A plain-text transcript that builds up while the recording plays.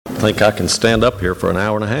think I can stand up here for an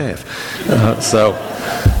hour and a half. So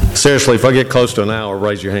seriously, if I get close to an hour,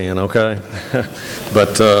 raise your hand, okay?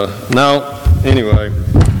 But no, anyway,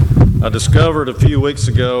 I discovered a few weeks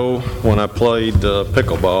ago when I played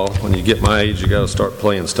pickleball, when you get my age, you got to start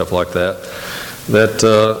playing stuff like that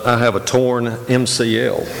I have a torn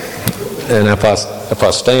MCL. And if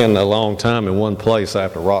I stand a long time in one place, I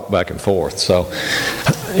have to rock back and forth. So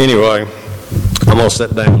anyway, I'm going to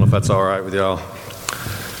sit down if that's all right with y'all.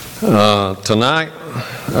 Tonight,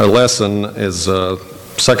 our lesson is 2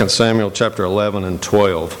 Samuel chapter 11 and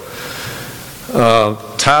 12,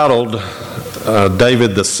 titled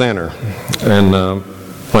David the Sinner. And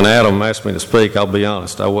when Adam asked me to speak, I'll be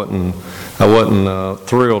honest, I wasn't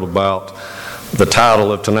thrilled about the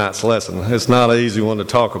title of tonight's lesson. It's not an easy one to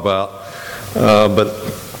talk about, but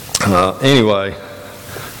anyway,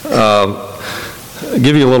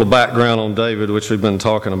 give you a little background on David, which we've been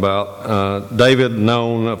talking about. David,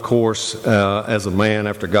 known, of course, as a man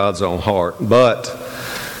after God's own heart, but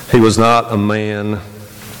he was not a man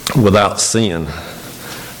without sin.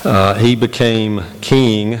 He became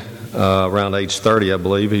king around age 30, I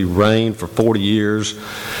believe. He reigned for 40 years,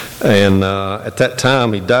 and at that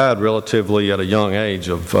time he died relatively at a young age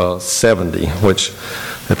of 70, which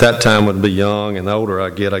at that time would be young, and the older I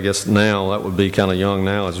get, I guess now, that would be kind of young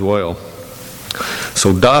now as well.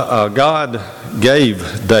 So God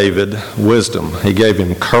gave David wisdom. He gave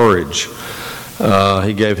him courage.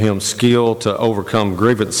 He gave him skill to overcome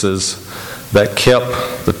grievances that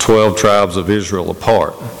kept the 12 tribes of Israel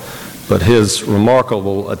apart. But his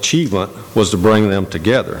remarkable achievement was to bring them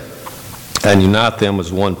together and unite them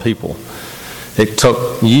as one people. It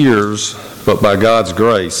took years, but by God's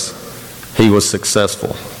grace, he was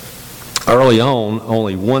successful. Early on,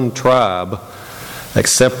 only one tribe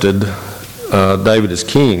accepted David as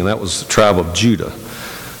king, and that was the tribe of Judah.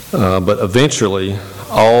 But eventually,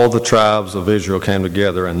 all the tribes of Israel came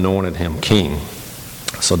together and anointed him king.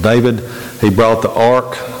 So David, he brought the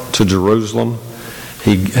ark to Jerusalem.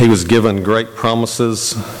 He was given great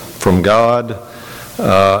promises from God.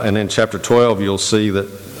 And in chapter 12, you'll see that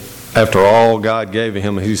after all God gave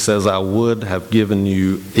him, he says, I would have given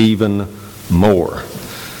you even more.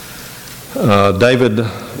 David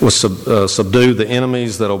was subdued the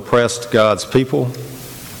enemies that oppressed God's people.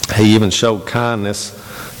 He even showed kindness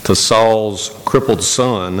to Saul's crippled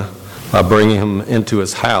son by bringing him into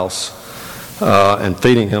his house and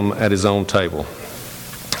feeding him at his own table.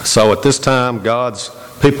 So at this time, God's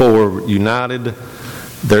people were united,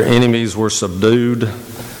 their enemies were subdued,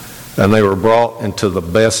 and they were brought into the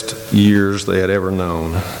best years they had ever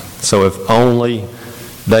known. So if only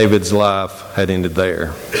David's life had ended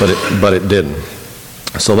there, but it didn't.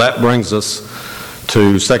 So that brings us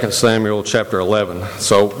to 2 Samuel chapter 11.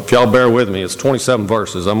 So if y'all bear with me, it's 27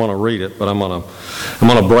 verses. I'm going to read it, but I'm going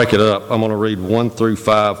to break it up. I'm going to read 1 through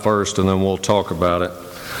 5 first, and then we'll talk about it,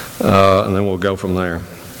 and then we'll go from there.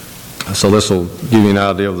 So this will give you an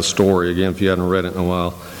idea of the story, again, if you hadn't read it in a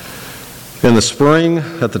while. In the spring,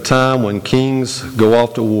 at the time when kings go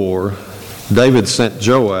off to war, David sent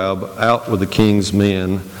Joab out with the king's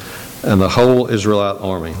men and the whole Israelite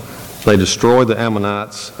army. They destroyed the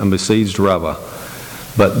Ammonites and besieged Rabbah.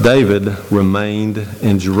 But David remained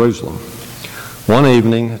in Jerusalem. One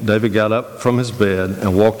evening, David got up from his bed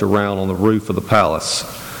and walked around on the roof of the palace.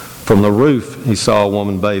 From the roof, he saw a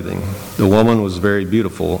woman bathing. The woman was very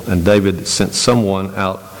beautiful, and David sent someone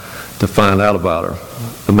out to find out about her.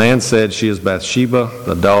 The man said, she is Bathsheba,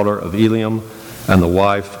 the daughter of Eliam, and the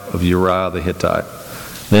wife of Uriah the Hittite.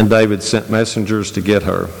 Then David sent messengers to get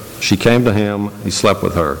her. She came to him, he slept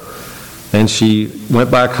with her. Then she went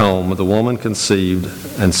back home, the woman conceived,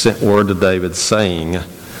 and sent word to David, saying,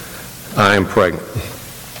 I am pregnant.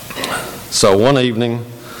 So one evening,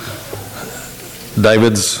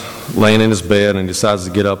 David's laying in his bed and decides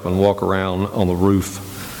to get up and walk around on the roof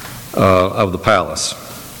of the palace.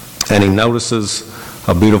 And he notices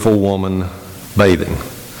a beautiful woman bathing.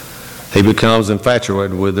 He becomes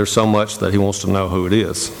infatuated with her so much that he wants to know who it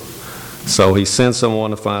is. So he sends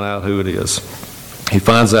someone to find out who it is. He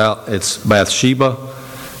finds out it's Bathsheba.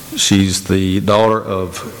 She's the daughter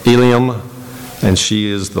of Eliam, and she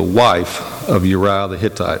is the wife of Uriah the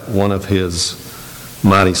Hittite, one of his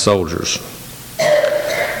mighty soldiers.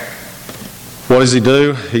 What does he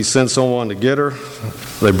do? He sends someone to get her.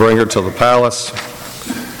 They bring her to the palace.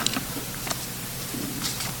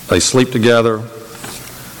 They sleep together,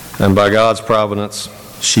 and by God's providence,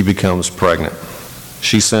 she becomes pregnant.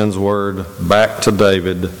 She sends word back to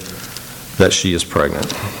David that she is pregnant.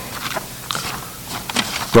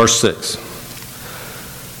 Verse 6.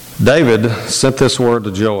 David sent this word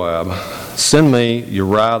to Joab, send me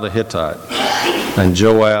Uriah the Hittite. and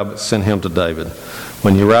Joab sent him to David.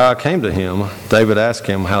 When Uriah came to him, David asked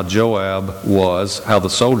him how Joab was, how the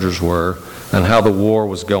soldiers were, and how the war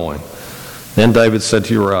was going. Then David said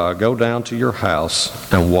to Uriah, "Go down to your house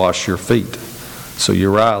and wash your feet." So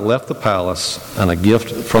Uriah left the palace, and a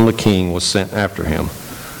gift from the king was sent after him.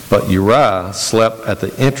 But Uriah slept at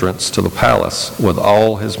the entrance to the palace with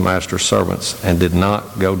all his master's servants, and did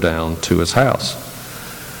not go down to his house.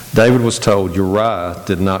 David was told Uriah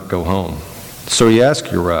did not go home. So he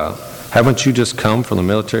asked Uriah, "Haven't you just come from the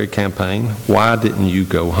military campaign? Why didn't you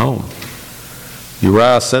go home?"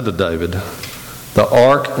 Uriah said to David, "The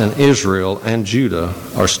ark and Israel and Judah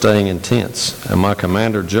are staying in tents, and my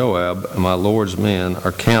commander Joab and my Lord's men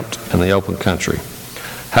are camped in the open country.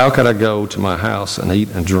 How could I go to my house and eat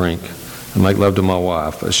and drink and make love to my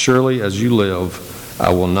wife? As surely as you live, I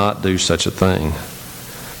will not do such a thing."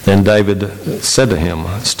 Then David said to him,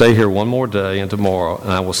 "Stay here one more day and tomorrow,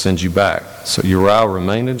 and I will send you back." So Uriah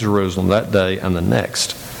remained in Jerusalem that day and the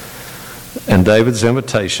next. And David's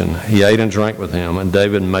invitation, he ate and drank with him, and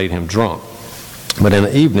David made him drunk. But in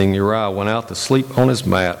the evening Uriah went out to sleep on his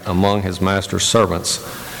mat among his master's servants,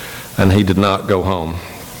 and he did not go home.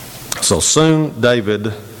 So soon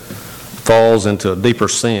David falls into a deeper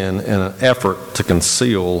sin in an effort to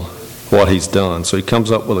conceal what he's done. So he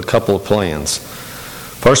comes up with a couple of plans.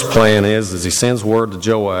 First plan is he sends word to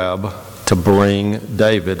Joab to bring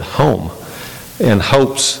David home in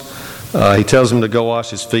hopes, he tells him to go wash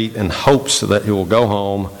his feet in hopes that he will go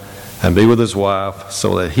home and be with his wife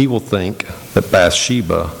so that he will think that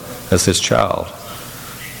Bathsheba is his child.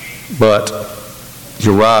 But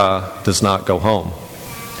Uriah does not go home.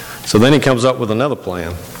 So then he comes up with another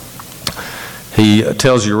plan. He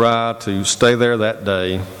tells Uriah to stay there that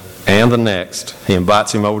day and the next. He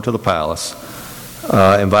invites him over to the palace,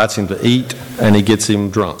 invites him to eat, and he gets him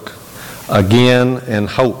drunk. Again, in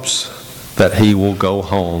hopes that he will go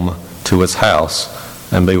home to his house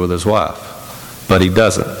and be with his wife. But he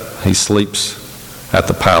doesn't. He sleeps at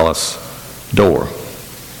the palace door.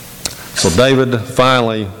 So David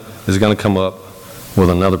finally is going to come up with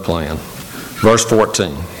another plan. Verse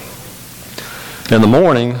 14. In the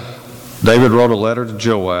morning, David wrote a letter to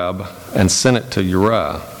Joab and sent it to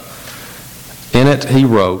Uriah. In it he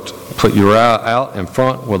wrote, "Put Uriah out in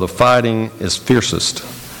front where the fighting is fiercest.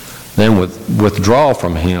 Then withdraw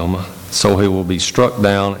from him, so he will be struck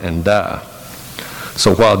down and die."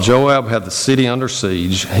 So while Joab had the city under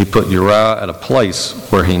siege, he put Uriah at a place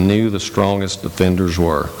where he knew the strongest defenders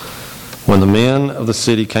were. When the men of the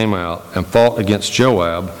city came out and fought against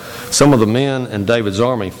Joab, some of the men in David's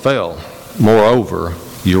army fell. Moreover,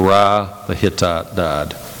 Uriah the Hittite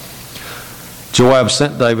died. Joab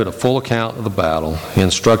sent David a full account of the battle. He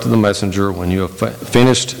instructed the messenger, "When you have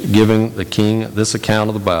finished giving the king this account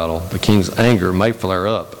of the battle, the king's anger may flare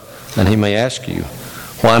up, and he may ask you,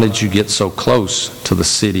 'Why did you get so close to the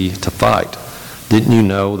city to fight? Didn't you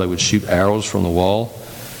know they would shoot arrows from the wall?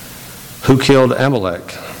 Who killed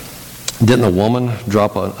Amalek? Didn't a woman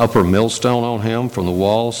drop an upper millstone on him from the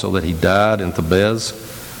wall so that he died in Thebez?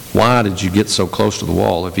 Why did you get so close to the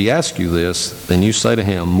wall?' If he asks you this, then you say to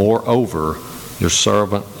him, 'Moreover, your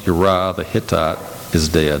servant Uriah the Hittite is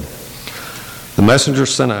dead.'" The messenger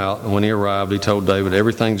sent out, and when he arrived, he told David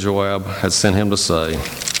everything Joab had sent him to say.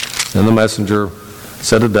 Then the messenger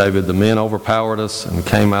said to David, "The men overpowered us and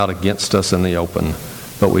came out against us in the open,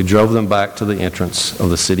 but we drove them back to the entrance of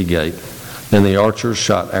the city gate. Then the archers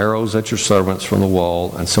shot arrows at your servants from the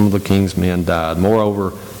wall, and some of the king's men died.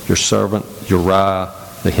 Moreover, your servant Uriah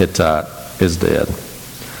the Hittite is dead."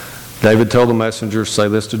 David told the messenger, "Say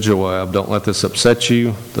this to Joab, don't let this upset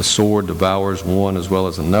you. The sword devours one as well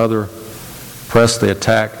as another. Press the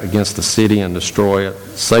attack against the city and destroy it.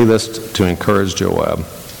 Say this to encourage Joab."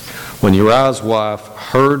 When Uriah's wife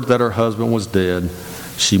heard that her husband was dead,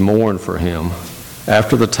 she mourned for him.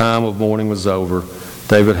 After the time of mourning was over,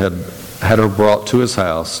 David had her brought to his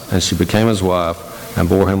house, and she became his wife and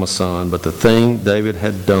bore him a son. But the thing David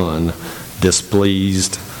had done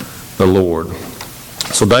displeased the Lord.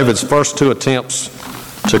 So David's first two attempts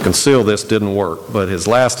to conceal this didn't work, but his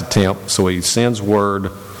last attempt, so he sends word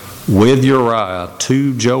with Uriah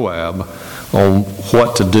to Joab on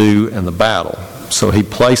what to do in the battle. So he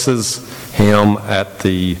places him at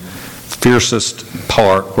the fiercest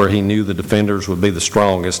part where he knew the defenders would be the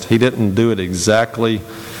strongest. He didn't do it exactly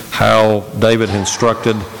how David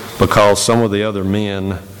instructed, because some of the other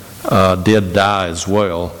men did die as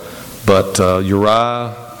well. But Uriah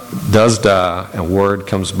does die, and word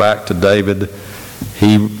comes back to David.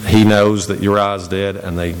 He knows that Uriah is dead,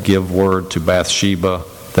 and they give word to Bathsheba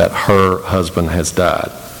that her husband has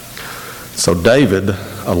died. So David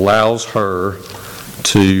allows her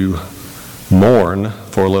to mourn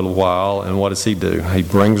for a little while, and what does he do? He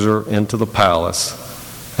brings her into the palace,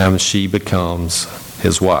 and she becomes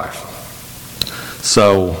his wife.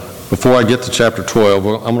 So before I get to chapter 12,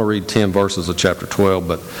 I'm going to read 10 verses of chapter 12,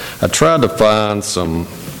 but I tried to find some,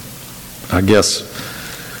 I guess,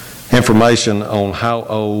 information on how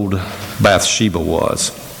old Bathsheba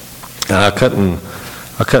was. And I couldn't,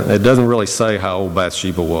 it doesn't really say how old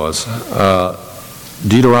Bathsheba was.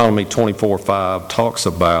 Deuteronomy 24:5 talks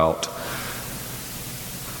about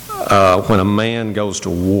when a man goes to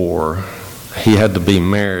war, he had to be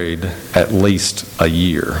married at least a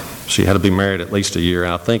year. She had to be married at least a year,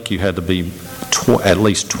 and I think you had to be at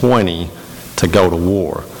least 20 to go to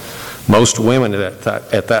war. Most women at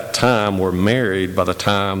that time were married by the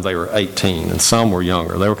time they were 18, and some were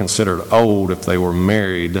younger. They were considered old if they were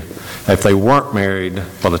married, if they weren't married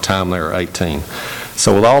by the time they were 18.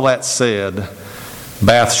 So with all that said,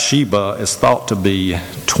 Bathsheba is thought to be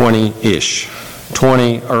 20-ish,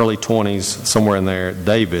 20, early 20s, somewhere in there.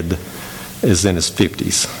 David is in his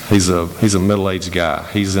 50s. He's a middle-aged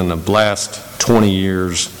guy. He's in the last 20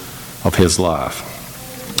 years of his life.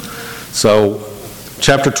 So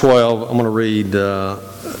chapter 12, I'm going to read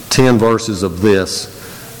 10 verses of this.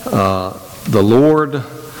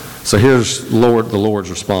 So here's the Lord's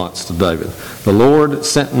response to David. The Lord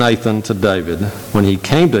sent Nathan to David. When he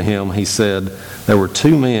came to him, he said, there were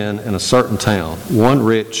two men in a certain town, one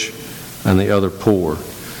rich and the other poor.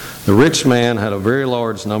 The rich man had a very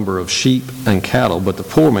large number of sheep and cattle, but the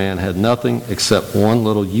poor man had nothing except one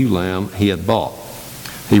little ewe lamb he had bought.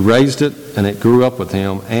 He raised it, and it grew up with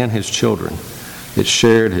him and his children. It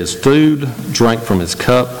shared his food, drank from his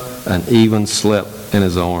cup, and even slept in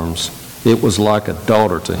his arms. It was like a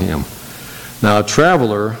daughter to him. Now a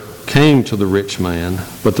traveler came to the rich man,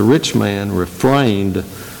 but the rich man refrained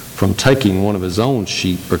from taking one of his own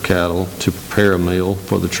sheep or cattle to prepare a meal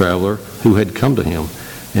for the traveler who had come to him.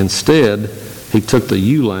 Instead, he took the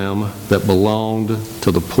ewe lamb that belonged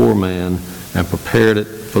to the poor man and prepared it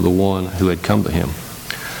for the one who had come to him.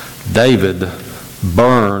 David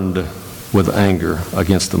burned with anger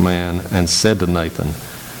against the man and said to Nathan,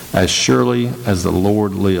 as surely as the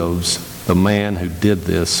Lord lives, the man who did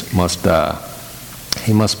this must die.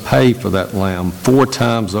 He must pay for that lamb 4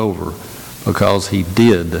 times over because he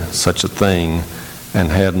did such a thing and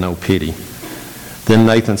had no pity. Then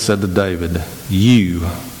Nathan said to David, you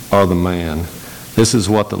are the man. This is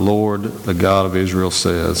what the Lord, the God of Israel,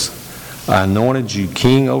 says. I anointed you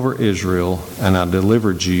king over Israel, and I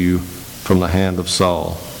delivered you from the hand of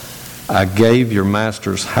Saul. I gave your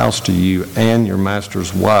master's house to you and your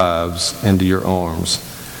master's wives into your arms.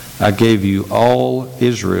 I gave you all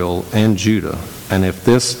Israel and Judah, and if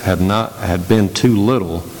this had been too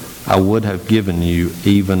little, I would have given you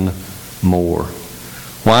even more.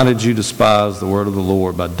 Why did you despise the word of the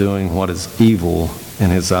Lord by doing what is evil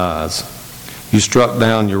in his eyes? You struck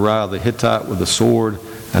down Uriah the Hittite with a sword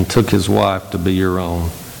and took his wife to be your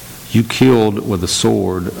own. You killed with the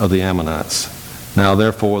sword of the Ammonites. Now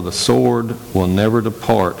therefore the sword will never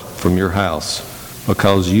depart from your house,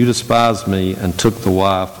 because you despised me and took the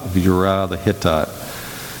wife of Uriah the Hittite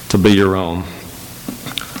to be your own.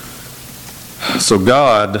 So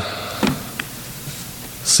God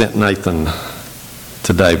sent Nathan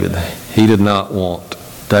to David. He did not want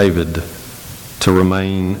David to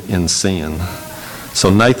remain in sin. So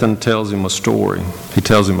Nathan tells him a story. He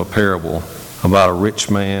tells him a parable about a rich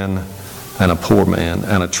man and a poor man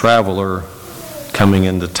and a traveler coming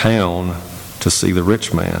into town to see the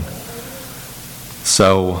rich man.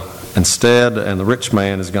 So instead, and the rich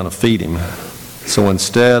man is going to feed him. So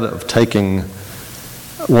instead of taking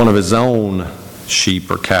one of his own sheep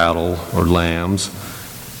or cattle or lambs,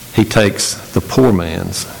 he takes the poor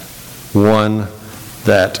man's, one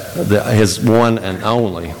that his one and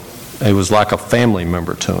only. It was like a family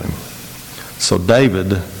member to him. So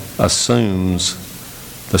David assumes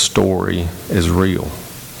the story is real,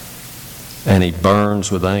 and he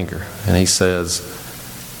burns with anger, and he says,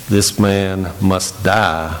 this man must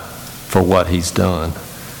die for what he's done.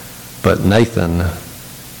 But Nathan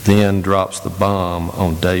then drops the bomb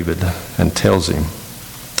on David and tells him,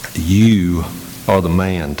 you are the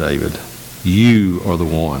man, David. You are the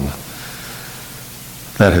one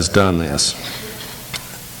that has done this.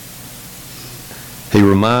 He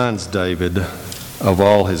reminds David of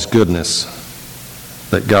all his goodness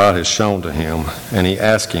that God has shown to him, and he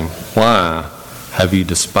asks him, why have you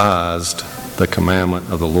despised the commandment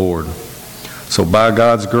of the Lord? So by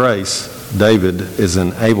God's grace, David is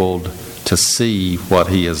enabled to see what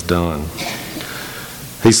he has done.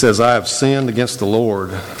 He says, I have sinned against the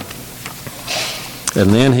Lord. And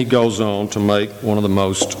then he goes on to make one of the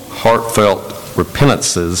most heartfelt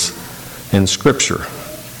repentances in Scripture.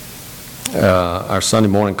 Our Sunday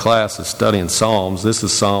morning class is studying Psalms. This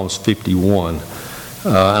is Psalms 51.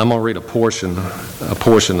 I'm going to read a portion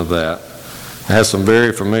of that. It has some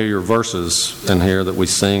very familiar verses in here that we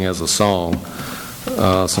sing as a song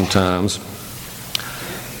sometimes.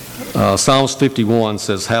 Psalms 51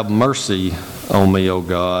 says, "Have mercy on me, O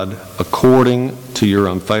God, according to your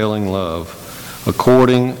unfailing love,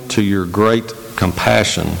 according to your great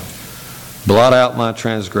compassion. Blot out my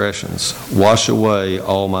transgressions, wash away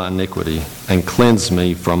all my iniquity, and cleanse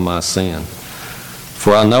me from my sin.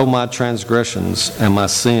 For I know my transgressions, and my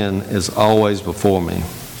sin is always before me.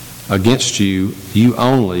 Against you, you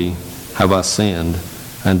only have I sinned,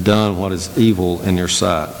 and done what is evil in your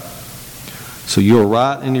sight. So you are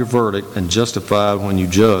right in your verdict, and justified when you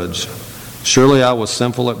judge. Surely I was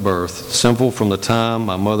sinful at birth, sinful from the time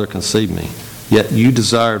my mother conceived me. Yet you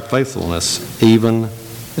desired faithfulness even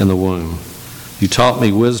in the womb. You taught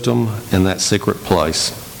me wisdom in that secret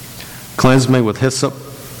place. Cleanse me with hyssop,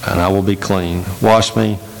 and I will be clean. Wash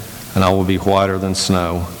me, and I will be whiter than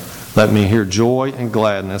snow. Let me hear joy and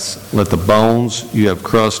gladness. Let the bones you have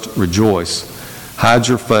crushed rejoice. Hide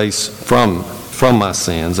your face from my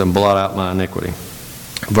sins and blot out my iniquity."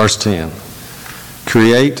 Verse 10,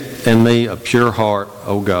 "Create in me a pure heart,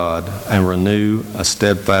 O God, and renew a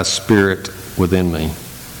steadfast spirit within me.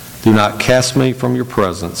 Do not cast me from your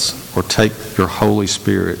presence or take your Holy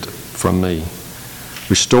Spirit from me.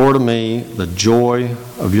 Restore to me the joy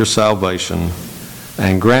of your salvation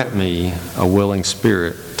and grant me a willing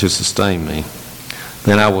spirit to sustain me.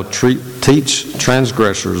 Then I will teach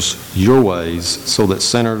transgressors your ways so that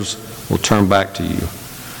sinners will turn back to you.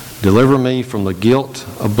 Deliver me from the guilt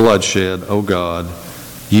of bloodshed, O God,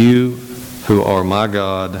 you who are my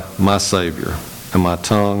God, my Savior, and my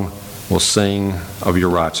tongue will sing of your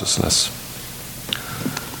righteousness."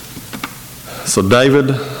 So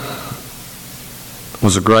David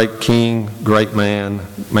was a great king, great man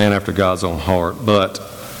after God's own heart, but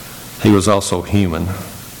he was also human,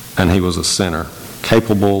 and he was a sinner,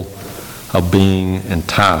 capable of being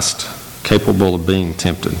enticed, capable of being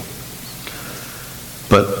tempted.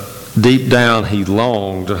 But deep down he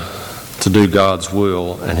longed to do God's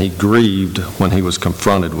will, and he grieved when he was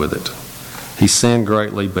confronted with it. He sinned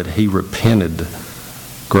greatly, but he repented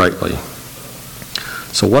greatly.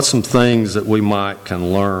 So what's some things that we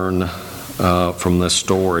can learn from this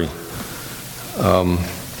story? And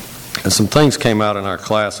some things came out in our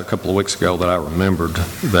class a couple of weeks ago that I remembered.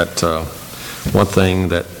 That one thing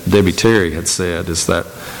that Debbie Terry had said is that,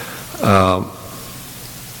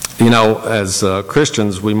 as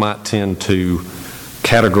Christians, we might tend to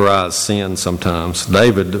categorize sin sometimes.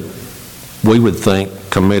 David, we would think,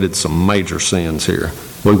 committed some major sins here.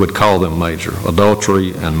 We would call them major: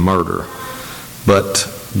 adultery and murder. But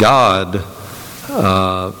God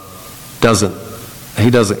doesn't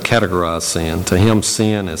categorize sin. To him,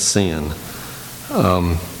 sin is sin.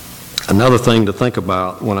 Another thing to think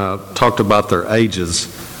about when I talked about their ages,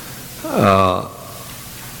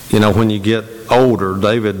 when you get older,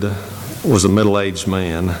 David was a middle-aged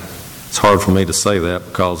man. It's hard for me to say that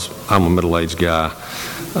because I'm a middle-aged guy.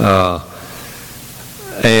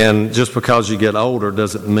 And just because you get older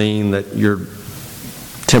doesn't mean that your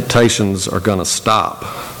temptations are going to stop.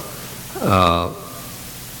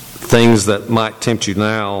 Things that might tempt you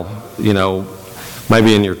now,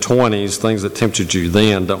 maybe in your 20s, things that tempted you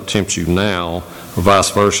then don't tempt you now, or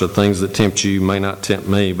vice versa. Things that tempt you may not tempt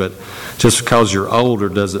me, but just because you're older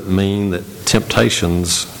doesn't mean that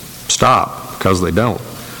temptations stop, because they don't.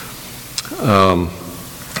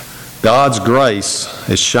 God's grace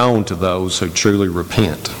is shown to those who truly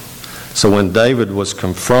repent. So when David was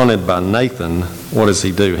confronted by Nathan, what does he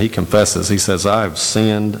do? He confesses. He says, "I have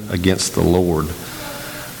sinned against the Lord."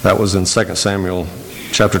 That was in 2 Samuel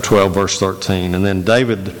chapter 12, verse 13. And then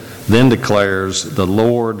David then declares,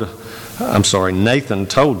 Nathan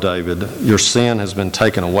told David, "Your sin has been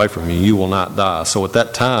taken away from you. You will not die." So at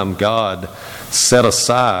that time, God set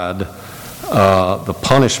aside the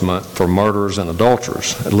punishment for murderers and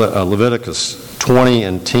adulterers. Leviticus 20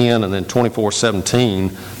 and 10 and then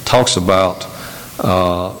 24:17 talks about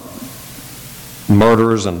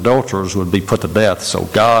murderers and adulterers would be put to death. So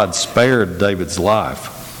God spared David's life,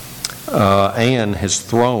 and his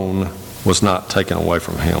throne was not taken away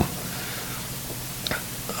from him.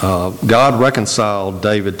 God reconciled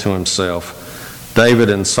David to himself. David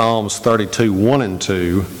in Psalms 32, 1 and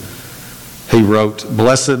 2, he wrote,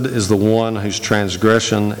 "Blessed is the one whose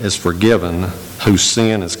transgression is forgiven, whose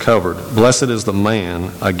sin is covered. Blessed is the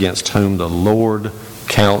man against whom the Lord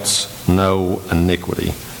counts no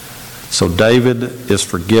iniquity." So David is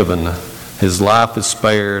forgiven. His life is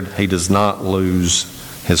spared. He does not lose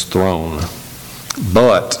his throne.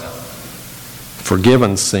 But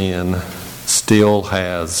forgiven sin still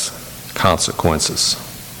has consequences.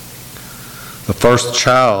 The first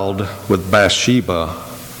child with Bathsheba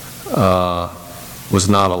was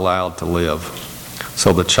not allowed to live.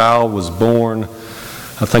 So the child was born,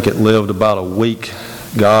 I think it lived about a week.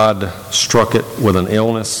 God struck it with an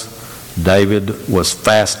illness. David was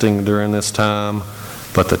fasting during this time,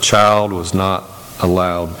 but the child was not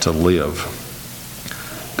allowed to live.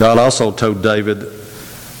 God also told David,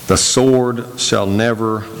 "The sword shall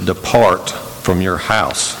never depart from your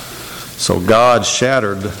house." So God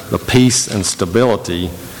shattered the peace and stability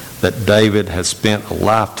that David had spent a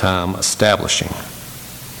lifetime establishing.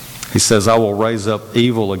 He says, "I will raise up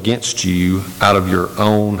evil against you out of your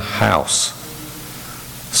own house."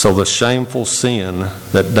 So the shameful sin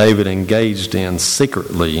that David engaged in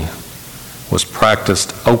secretly was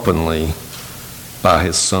practiced openly by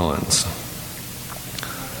his sons.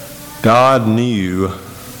 God knew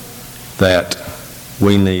that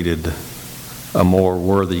we needed a more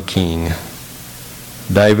worthy king.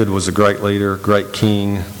 David was a great leader, great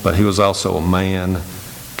king, but he was also a man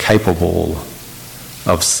capable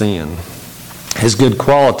of sin. His good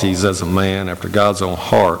qualities as a man after God's own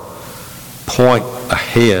heart point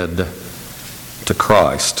ahead to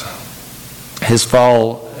Christ. His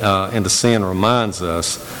fall into sin reminds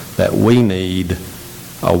us that we need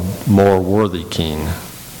a more worthy king,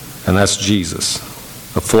 and that's Jesus,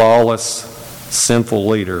 a flawless, sinful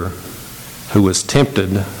leader who was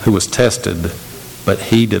tempted, who was tested, but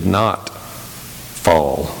he did not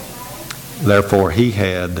fall. Therefore, he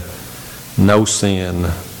had no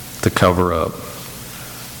sin to cover up.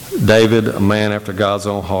 David, a man after God's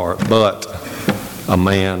own heart, but a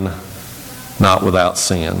man not without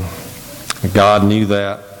sin. God knew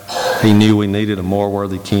that. He knew we needed a more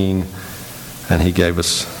worthy king, and he gave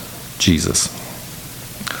us Jesus.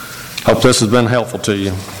 Hope this has been helpful to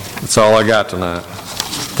you. That's all I got tonight.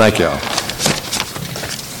 Thank y'all.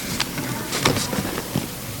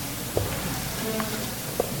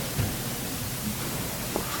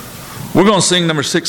 We're going to sing number 6.